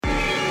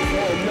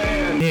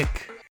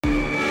Nick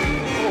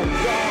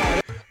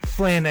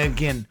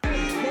Flanagan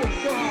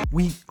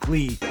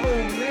Weekly.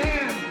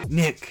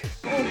 Nick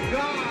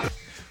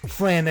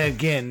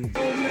Flanagan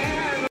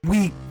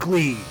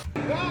Weekly.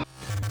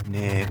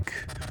 Nick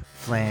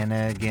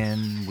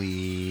Flanagan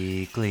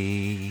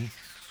Weekly.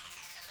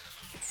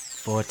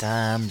 4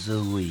 times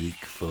a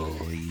week for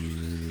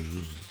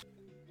you.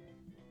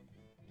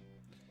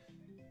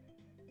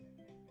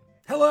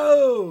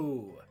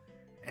 Hello,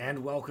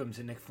 and welcome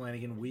to Nick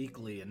Flanagan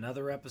Weekly.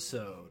 Another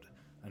episode,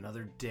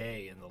 another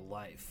day in the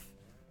life,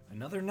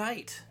 another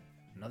night,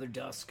 another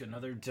dusk,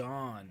 another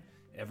dawn.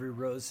 Every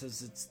rose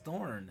has its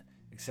thorn,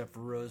 except for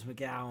Rose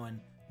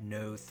McGowan.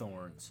 No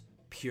thorns.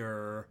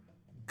 Pure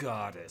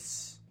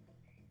goddess.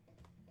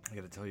 I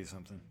gotta tell you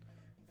something.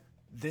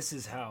 This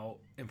is how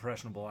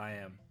impressionable I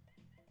am.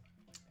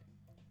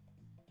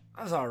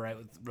 I was alright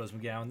with Rose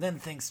McGowan. Then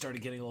things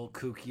started getting a little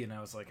kooky, and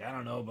I was like, I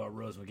don't know about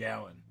Rose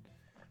McGowan.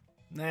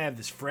 And I have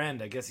this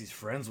friend, I guess he's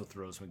friends with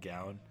Rose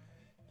McGowan.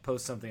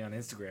 Posts something on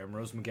Instagram.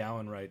 Rose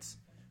McGowan writes,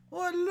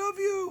 "Oh, I love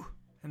you."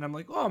 And I'm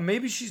like, oh,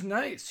 maybe she's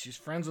nice. She's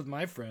friends with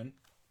my friend.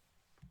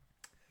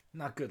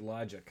 Not good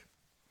logic.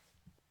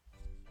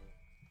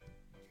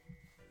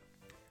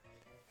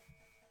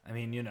 I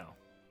mean, you know,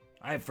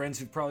 I have friends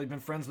who've probably been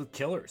friends with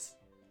killers.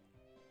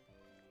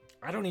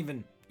 I don't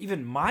even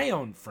my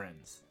own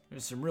friends.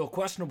 There's some real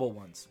questionable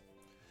ones.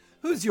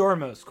 Who's your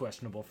most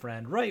questionable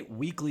friend? Write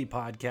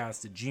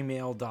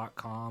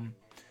weeklypodcast@gmail.com.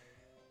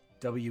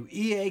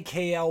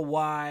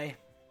 WEAKLY.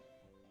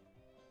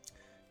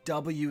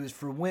 W is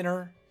for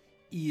winner.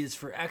 E is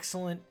for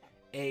excellent.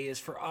 A is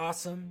for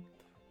awesome.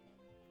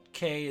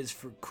 K is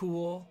for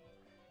cool.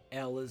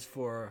 L is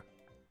for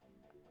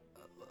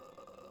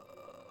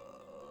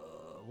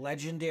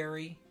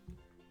legendary.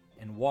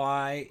 And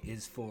Y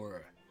is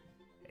for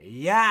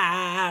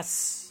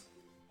yes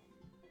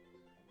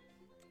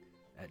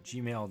at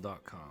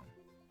gmail.com.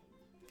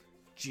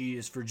 G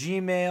is for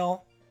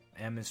Gmail.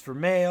 M is for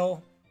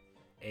mail.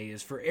 A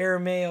is for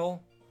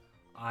airmail.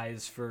 I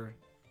is for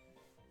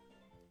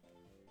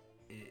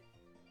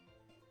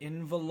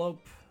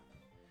envelope.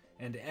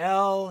 And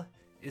L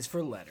is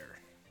for letter.com.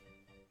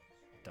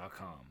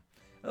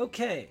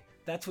 Okay,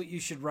 that's what you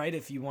should write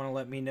if you want to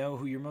let me know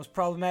who your most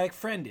problematic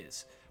friend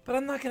is. But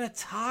I'm not going to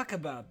talk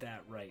about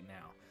that right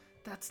now.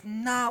 That's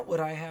not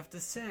what I have to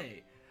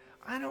say.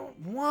 I don't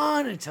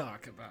want to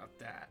talk about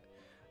that.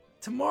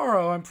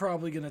 Tomorrow I'm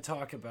probably going to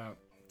talk about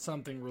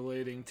something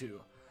relating to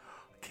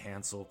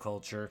cancel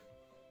culture.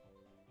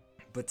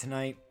 But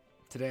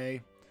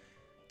today,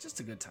 just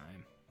a good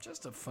time.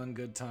 Just a fun,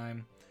 good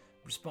time.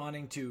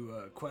 Responding to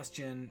a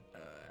question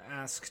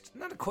asked,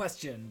 not a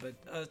question, but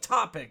a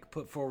topic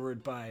put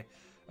forward by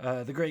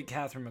the great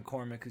Catherine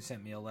McCormick, who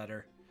sent me a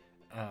letter.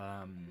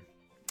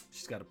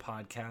 She's got a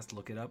podcast.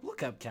 Look it up.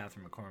 Look up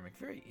Catherine McCormick.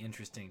 Very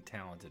interesting,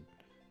 talented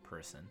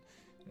person.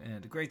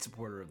 And a great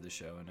supporter of the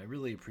show. And I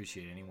really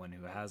appreciate anyone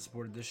who has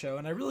supported the show.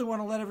 And I really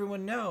want to let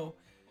everyone know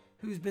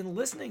who's been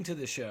listening to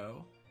the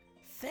show,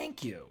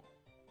 thank you.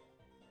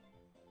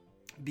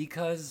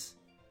 Because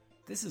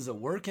this is a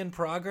work in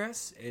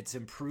progress. It's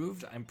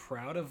improved. I'm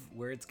proud of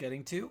where it's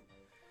getting to.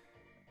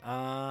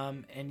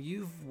 And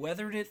you've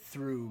weathered it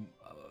through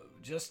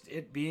just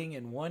it being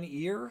in one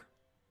ear.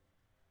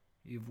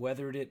 You've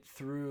weathered it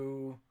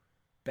through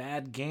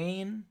bad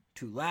gain,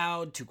 too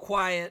loud, too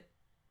quiet.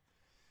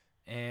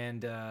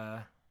 And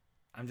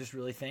I'm just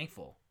really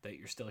thankful that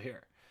you're still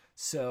here.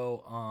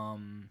 So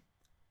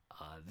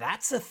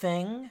that's a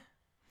thing.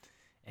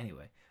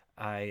 Anyway,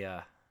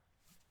 I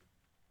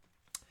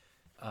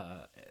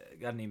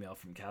got an email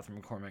from Catherine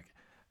McCormick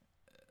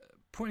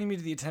pointing me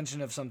to the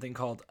attention of something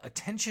called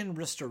attention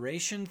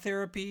restoration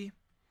therapy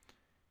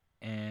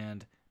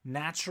and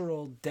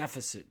natural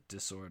deficit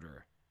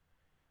disorder.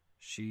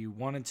 She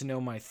wanted to know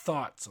my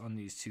thoughts on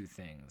these two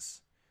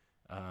things.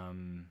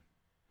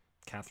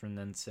 Catherine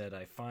then said,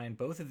 I find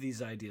both of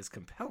these ideas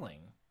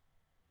compelling,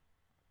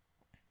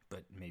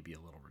 but maybe a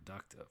little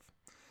reductive.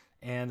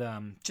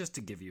 And just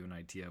to give you an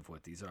idea of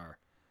what these are,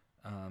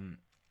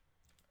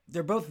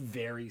 they're both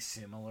very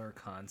similar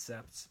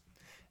concepts.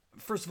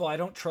 First of all, I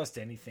don't trust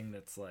anything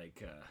that's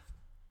like...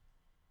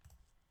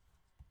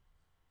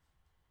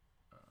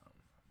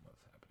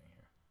 what's happening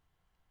here?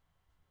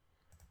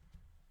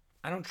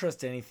 I don't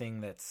trust anything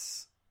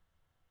that's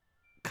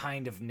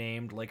kind of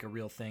named like a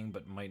real thing,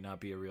 but might not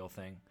be a real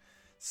thing.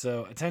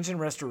 So, attention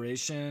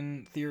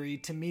restoration theory,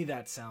 to me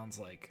that sounds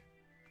like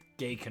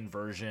gay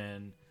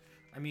conversion.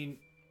 I mean,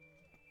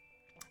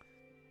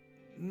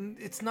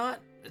 it's not...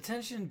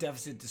 Attention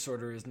deficit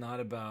disorder is not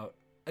about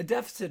a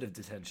deficit of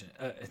detention.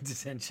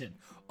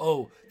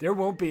 Oh, there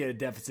won't be a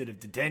deficit of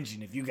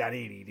detention if you got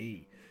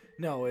ADD.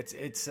 No, it's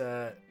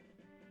a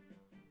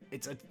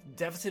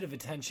deficit of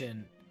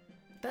attention.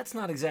 That's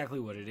not exactly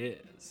what it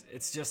is.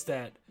 It's just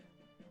that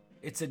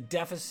it's a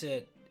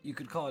deficit. You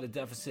could call it a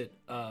deficit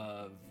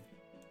of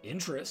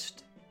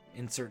interest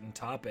in certain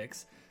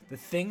topics. The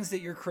things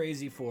that you're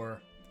crazy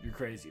for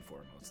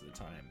most of the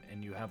time,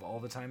 and you have all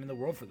the time in the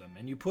world for them,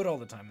 and you put all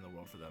the time in the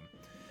world for them.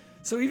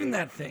 So even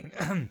that thing,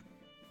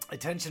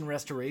 attention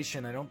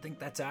restoration, I don't think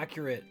that's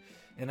accurate.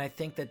 And I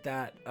think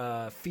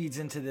that feeds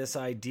into this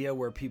idea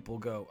where people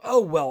go,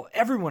 oh, well,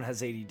 everyone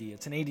has ADD.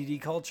 It's an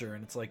ADD culture.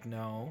 And it's like,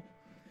 no,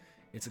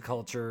 it's a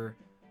culture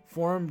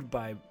formed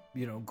by,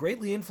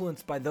 greatly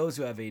influenced by those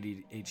who have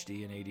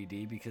ADHD and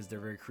ADD because they're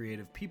very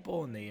creative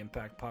people and they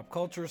impact pop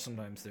culture.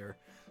 Sometimes they're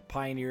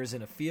pioneers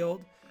in a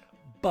field.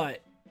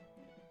 But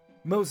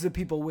most of the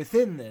people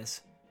within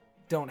this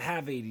don't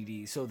have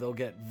ADD, so they'll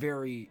get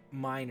very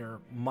minor,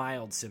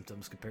 mild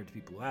symptoms compared to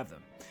people who have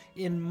them.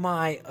 In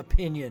my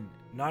opinion,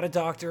 not a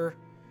doctor,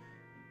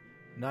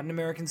 not an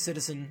American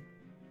citizen,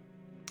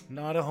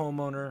 not a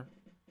homeowner,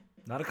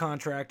 not a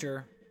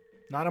contractor,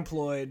 not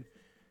employed,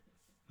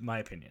 my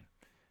opinion.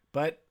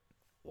 But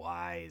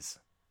wise.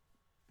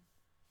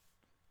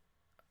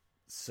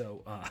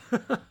 So,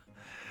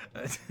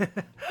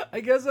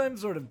 I guess I'm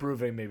sort of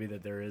proving maybe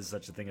that there is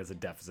such a thing as a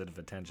deficit of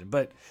attention.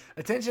 But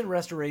attention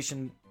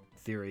restoration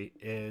theory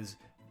is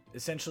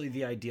essentially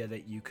the idea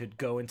that you could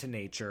go into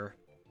nature,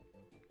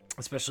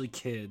 especially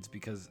kids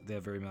because they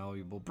have very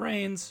malleable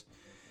brains,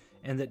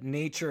 and that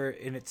nature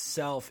in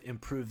itself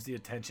improves the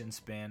attention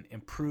span,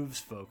 improves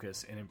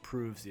focus, and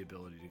improves the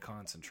ability to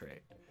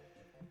concentrate.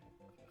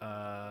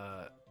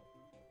 I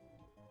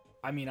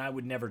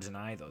would never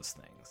deny those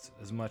things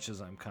as much as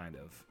I'm kind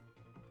of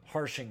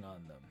harshing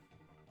on them.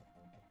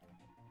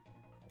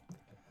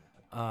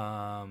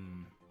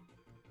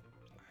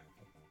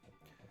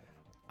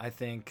 I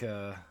think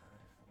that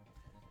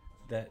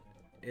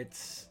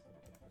it's...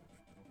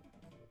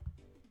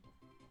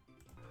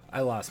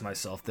 I lost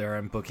myself there.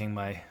 I'm booking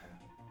my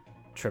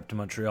trip to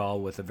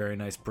Montreal with a very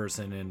nice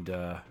person, and,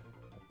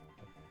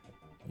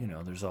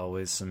 there's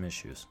always some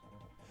issues.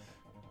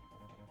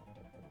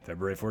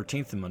 February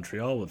 14th in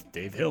Montreal with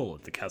Dave Hill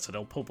at the Casa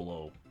del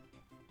Popolo.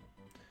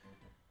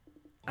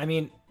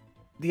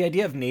 The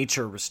idea of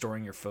nature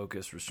restoring your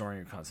focus, restoring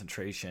your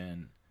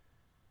concentration.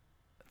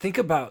 Think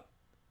about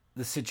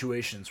the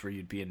situations where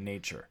you'd be in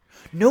nature.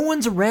 No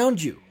one's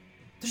around you.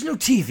 There's no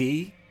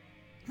TV,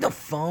 no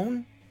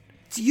phone.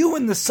 It's you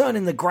and the sun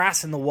and the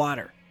grass and the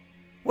water.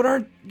 What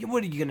are you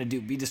going to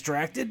do? Be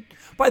distracted?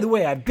 By the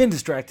way, I've been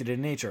distracted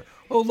in nature.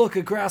 Oh, look,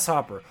 a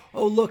grasshopper.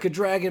 Oh, look, a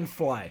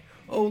dragonfly.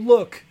 Oh,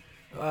 look,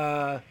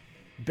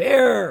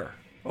 bear.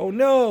 Oh,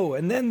 no.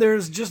 And then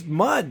there's just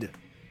mud.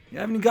 I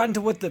haven't even gotten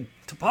to what the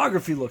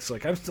topography looks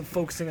like. I'm still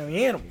focusing on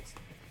the animals.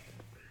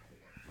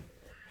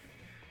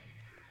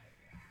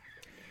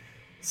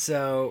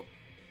 So,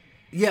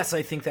 yes,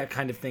 I think that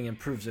kind of thing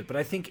improves it. But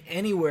I think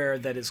anywhere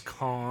that is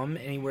calm,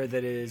 anywhere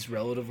that is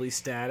relatively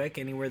static,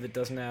 anywhere that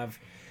doesn't have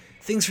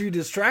things for you to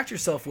distract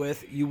yourself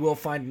with, you will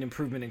find an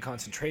improvement in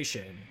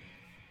concentration.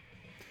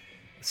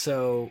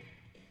 So,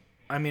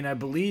 I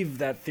believe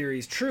that theory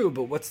is true,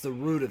 but what's the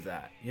root of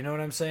that? You know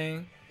what I'm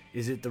saying?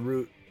 Is it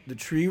the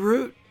tree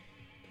root?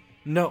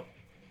 No.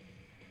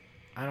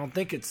 I don't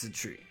think it's the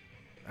tree.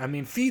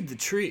 Feed the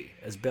tree,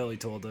 as Belly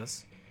told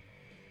us.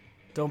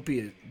 Don't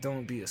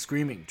be a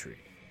screaming tree.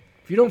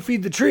 If you don't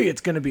feed the tree,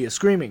 it's going to be a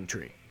screaming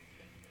tree.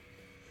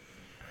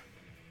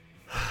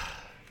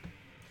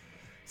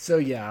 So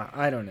yeah,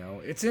 I don't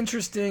know. It's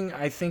interesting.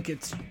 I think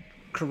it's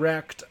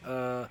correct.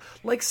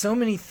 Like so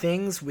many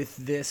things with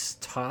this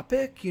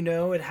topic,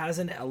 it has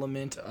an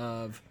element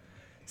of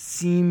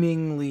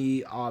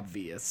seemingly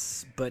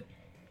obvious. But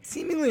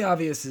seemingly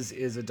obvious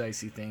is a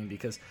dicey thing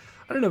because,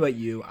 I don't know about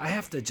you, I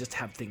have to just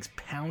have things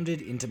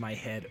pounded into my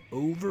head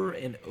over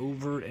and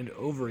over and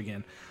over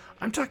again.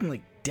 I'm talking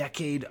like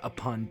decade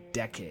upon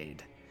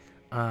decade.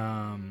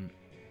 So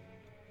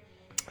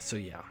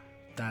yeah,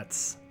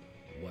 that's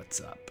what's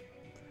up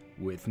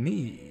with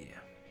me.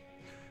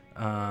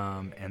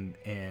 And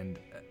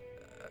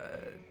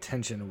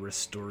attention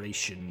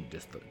restoration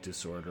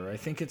disorder. I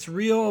think it's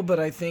real, but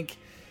I think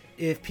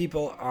if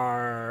people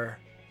are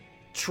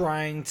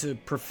trying to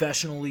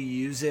professionally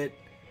use it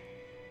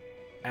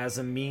as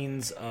a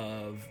means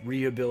of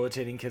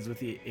rehabilitating kids with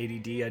the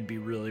ADD, I'd be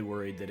really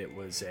worried that it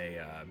was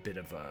a bit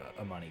of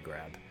a money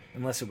grab,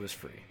 unless it was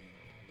free.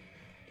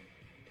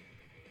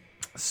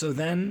 So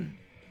then,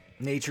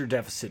 nature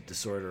deficit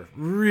disorder,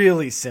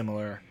 really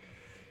similar,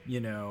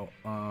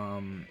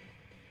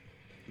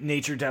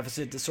 nature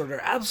deficit disorder,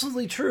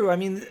 absolutely true.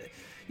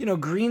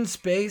 Green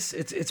space,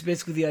 it's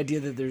basically the idea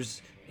that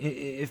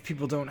if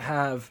people don't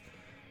have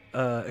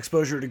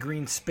exposure to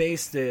green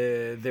space,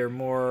 they're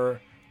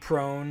more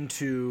prone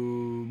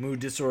to mood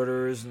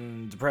disorders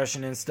and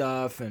depression and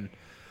stuff. And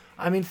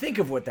think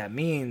of what that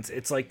means.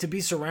 It's like to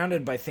be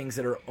surrounded by things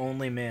that are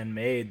only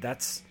man-made.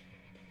 That's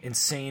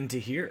insane to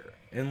hear,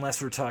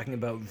 unless we're talking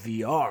about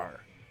VR.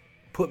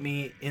 Put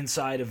me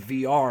inside of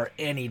VR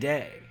any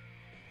day.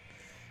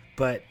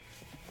 But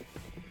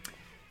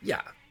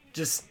yeah,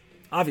 just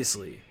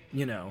obviously,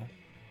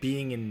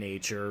 being in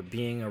nature,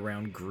 being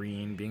around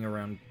green, being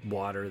around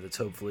water that's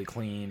hopefully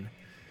clean,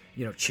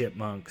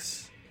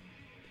 chipmunks,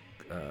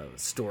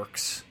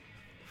 storks,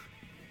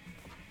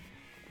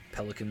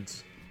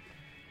 pelicans,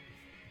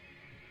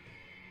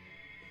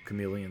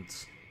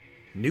 chameleons,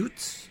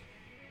 newts,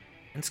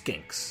 and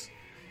skinks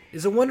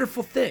is a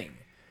wonderful thing.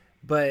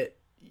 But,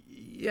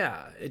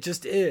 Yeah, it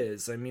just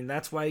is. I mean,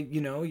 that's why,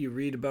 you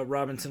read about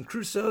Robinson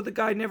Crusoe. The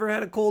guy never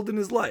had a cold in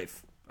his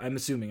life. I'm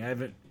assuming. I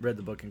haven't read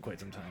the book in quite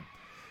some time.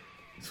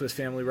 Swiss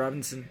Family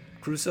Robinson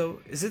Crusoe.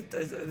 Are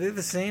they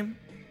the same?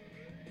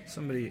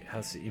 Somebody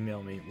has to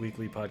email me,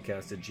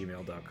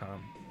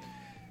 weeklypodcast@gmail.com.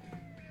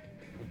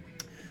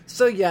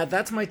 So yeah,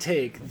 that's my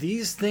take.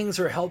 These things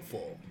are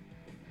helpful.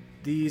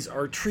 These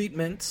are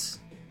treatments.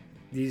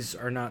 These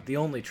are not the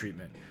only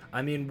treatment.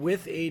 I mean,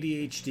 with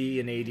ADHD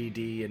and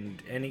ADD and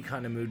any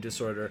kind of mood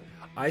disorder,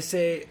 I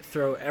say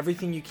throw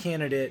everything you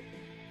can at it,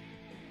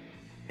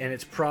 and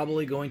it's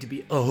probably going to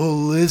be a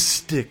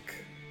holistic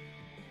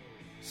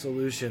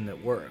solution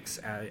that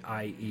works,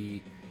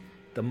 i.e.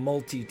 the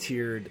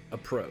multi-tiered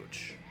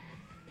approach.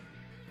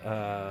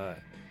 Yeah,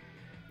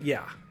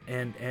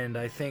 and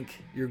I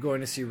think you're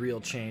going to see real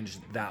change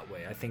that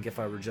way. I think if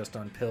I were just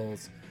on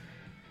pills,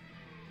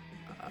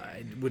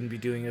 I wouldn't be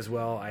doing as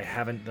well. I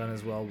haven't done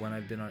as well when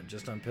I've been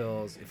just on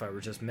pills. If I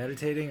were just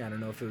meditating, I don't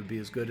know if it would be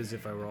as good as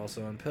if I were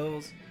also on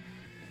pills.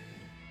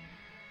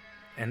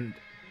 And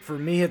for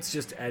me, it's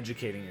just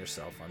educating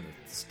yourself on the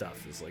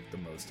stuff is like the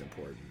most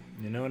important.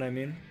 You know what I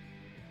mean?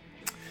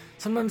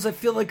 Sometimes I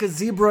feel like a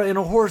zebra in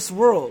a horse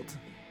world.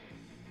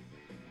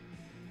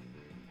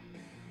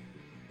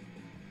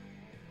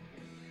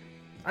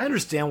 I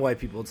understand why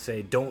people would say,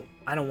 I don't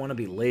want to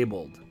be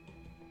labeled.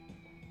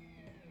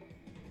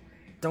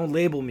 Don't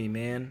label me,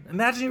 man.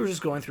 Imagine you were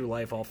just going through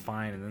life all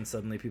fine, and then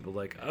suddenly people are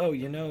like, oh,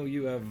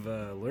 you have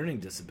a learning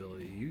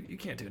disability. You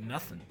can't do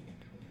nothing.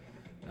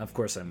 Of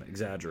course, I'm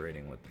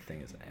exaggerating what the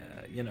thing is.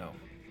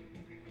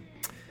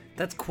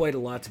 That's quite a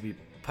lot to be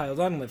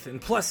piled on with.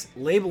 And plus,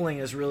 labeling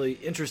is really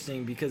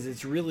interesting because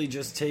it's really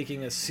just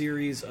taking a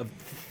series of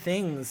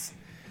things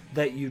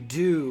that you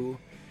do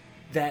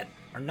that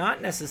are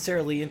not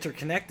necessarily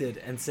interconnected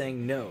and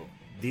saying, no,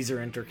 these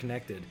are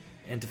interconnected.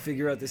 And to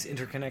figure out this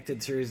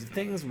interconnected series of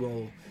things,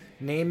 we'll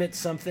name it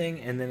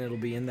something, and then it'll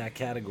be in that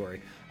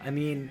category. I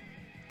mean,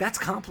 that's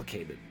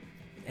complicated.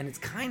 And it's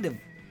kind of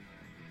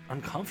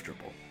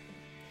uncomfortable.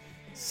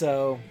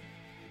 So,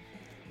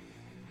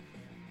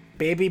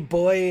 baby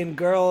boy and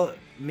girl,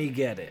 me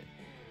get it.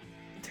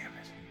 Damn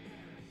it.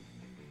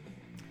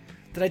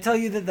 Did I tell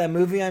you that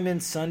movie I'm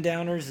in,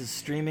 Sundowners, is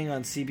streaming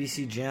on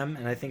CBC Gem,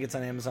 and I think it's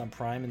on Amazon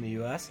Prime in the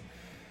US?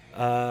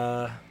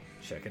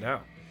 Check it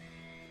out.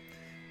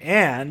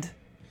 And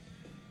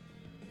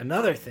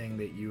another thing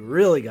that you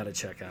really got to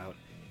check out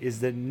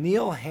is the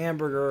Neil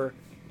Hamburger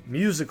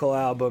musical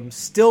album,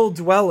 Still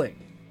Dwelling,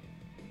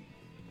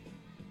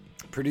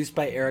 produced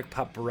by Eric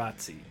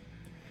Paparazzi.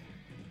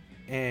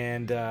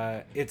 And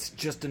it's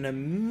just an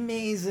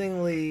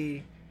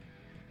amazingly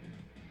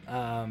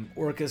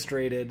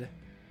orchestrated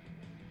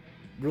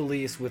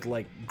release with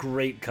like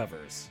great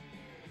covers.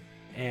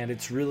 And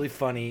it's really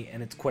funny,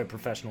 and it's quite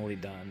professionally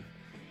done.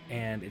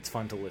 And it's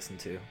fun to listen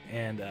to,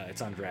 and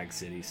it's on Drag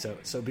City, so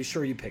be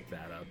sure you pick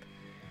that up.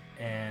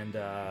 And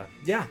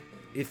yeah,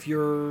 if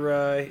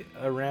you're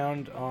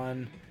around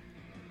on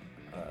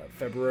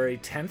February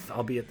 10th,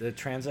 I'll be at the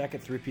Transac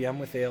at 3 p.m.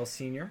 with AL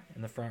Senior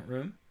in the front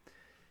room.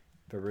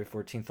 February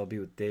 14th, I'll be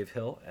with Dave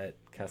Hill at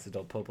Casa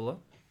del Popolo,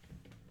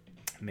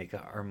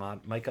 Micah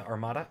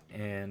Armada,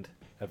 and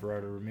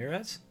Everardo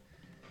Ramirez.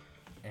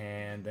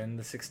 And then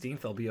the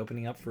 16th, I'll be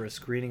opening up for a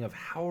screening of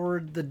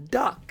Howard the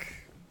Duck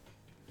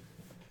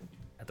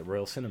at the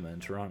Royal Cinema in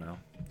Toronto.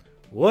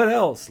 What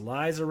else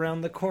lies around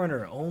the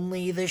corner?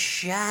 Only the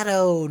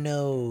shadow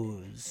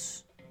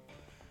knows.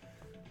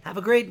 Have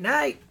a great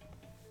night.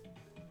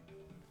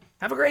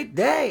 Have a great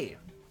day.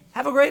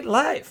 Have a great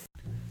life.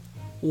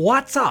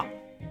 What's up,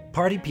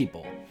 party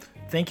people?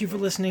 Thank you for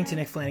listening to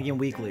Nick Flanagan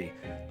Weekly.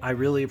 I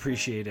really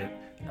appreciate it.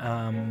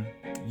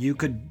 You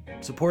could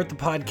support the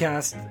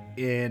podcast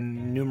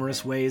in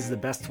numerous ways. The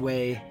best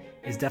way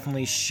is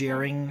definitely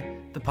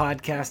sharing the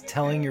podcast,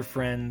 telling your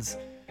friends,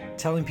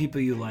 telling people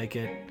you like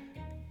it,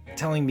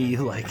 telling me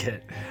you like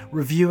it,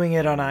 reviewing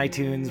it on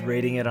iTunes,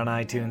 rating it on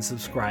iTunes,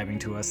 subscribing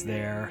to us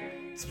there,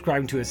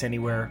 subscribing to us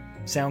anywhere,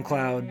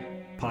 SoundCloud,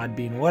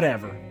 Podbean,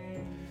 whatever,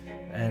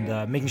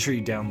 and making sure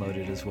you download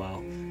it as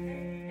well.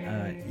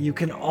 You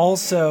can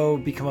also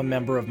become a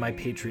member of my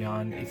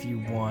Patreon if you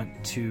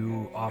want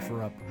to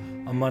offer up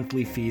a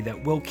monthly fee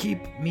that will keep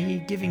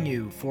me giving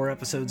you 4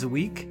 episodes a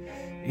week,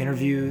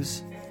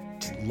 interviews,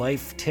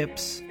 life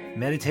tips,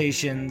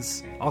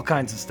 meditations, all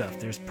kinds of stuff.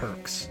 There's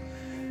perks.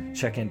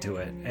 Check into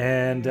it.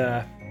 And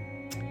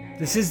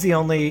this is the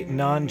only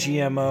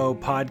non-GMO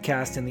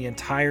podcast in the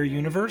entire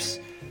universe.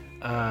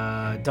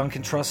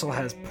 Duncan Trussell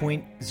has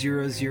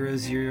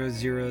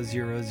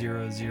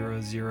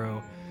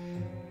 0.000000000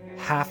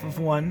 half of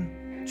one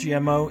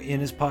GMO in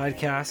his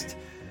podcast.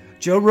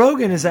 Joe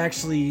Rogan is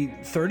actually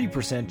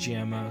 30%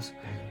 GMOs.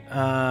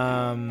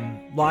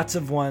 Lots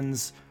of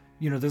ones.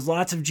 There's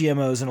lots of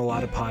GMOs in a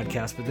lot of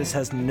podcasts, but this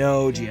has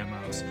no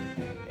GMOs.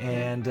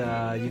 And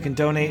you can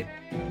donate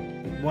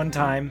one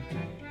time,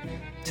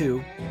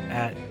 too,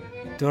 at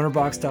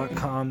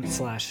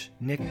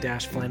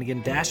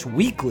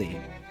donorbox.com/Nick-Flanagan-weekly.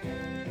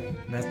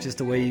 And that's just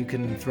a way you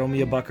can throw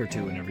me a buck or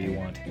two whenever you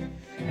want.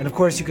 And of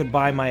course, you could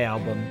buy my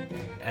album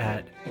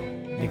at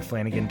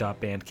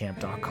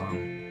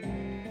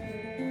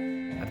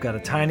nickflanagan.bandcamp.com. I've got a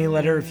tiny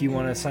letter if you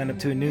want to sign up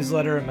to a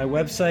newsletter at my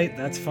website.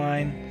 That's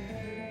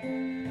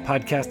fine.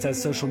 Podcast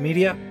has social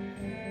media.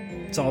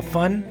 It's all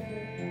fun.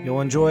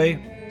 You'll enjoy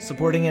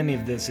supporting any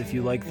of this if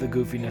you like the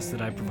goofiness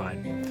that I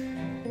provide.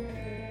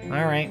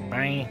 All right,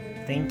 bye.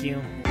 Thank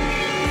you.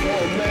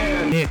 Oh,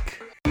 man.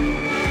 Nick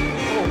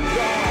Oh,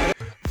 God.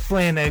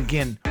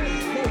 Flanagan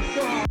Oh,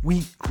 God.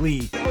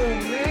 Weekly. Oh,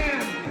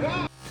 man.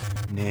 God.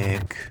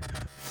 Nick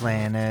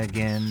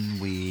Flanagan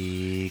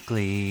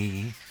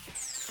Weekly,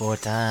 4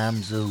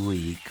 times a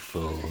week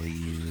for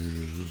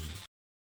you.